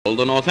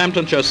The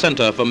Northamptonshire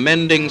Centre for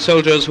Mending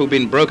Soldiers Who've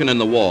Been Broken in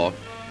the War,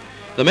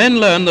 the men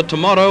learn that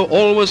tomorrow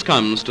always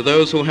comes to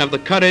those who have the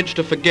courage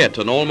to forget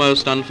an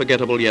almost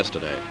unforgettable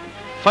yesterday.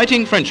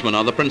 Fighting Frenchmen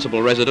are the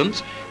principal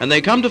residents, and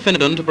they come to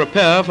Finedon to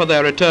prepare for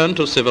their return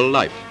to civil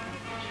life.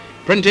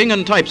 Printing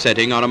and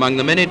typesetting are among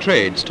the many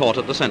trades taught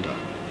at the centre,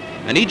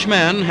 and each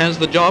man has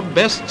the job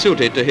best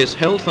suited to his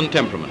health and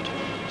temperament.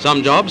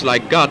 Some jobs,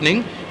 like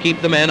gardening,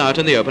 keep the men out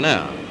in the open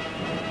air.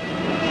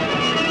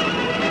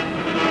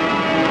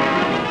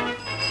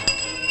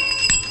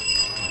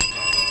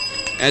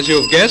 As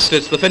you've guessed,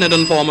 it's the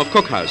Finedon form of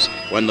cookhouse.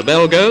 When the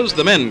bell goes,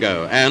 the men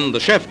go, and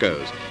the chef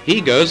goes. He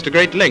goes to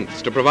great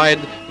lengths to provide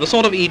the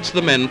sort of eats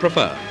the men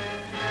prefer.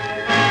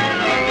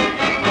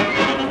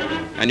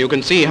 And you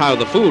can see how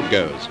the food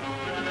goes.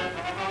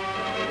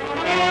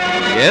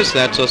 Yes,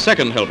 that's a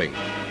second helping.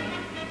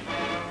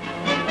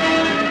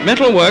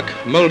 Metalwork,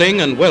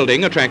 moulding and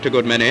welding attract a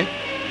good many.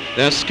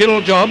 They're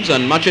skilled jobs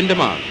and much in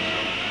demand.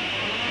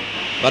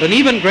 But an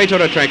even greater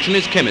attraction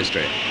is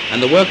chemistry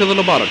and the work of the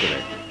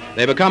laboratory.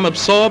 They become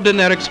absorbed in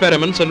their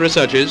experiments and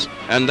researches,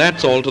 and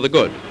that's all to the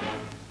good.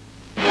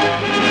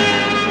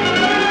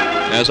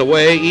 There's a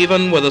way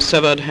even with a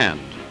severed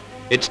hand.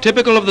 It's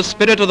typical of the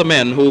spirit of the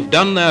men who've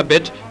done their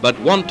bit but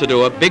want to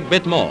do a big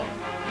bit more.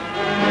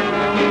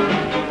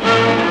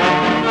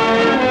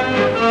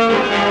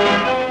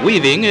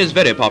 Weaving is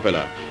very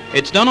popular.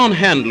 It's done on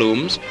hand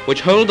looms,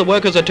 which hold the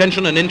worker's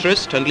attention and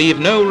interest and leave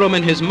no room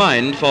in his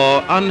mind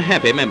for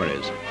unhappy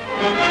memories.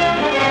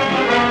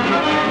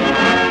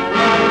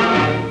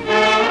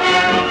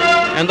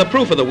 And the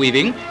proof of the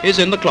weaving is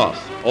in the cloth,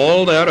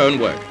 all their own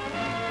work.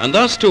 And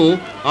thus, too,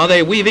 are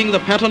they weaving the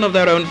pattern of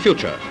their own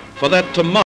future, for that tomorrow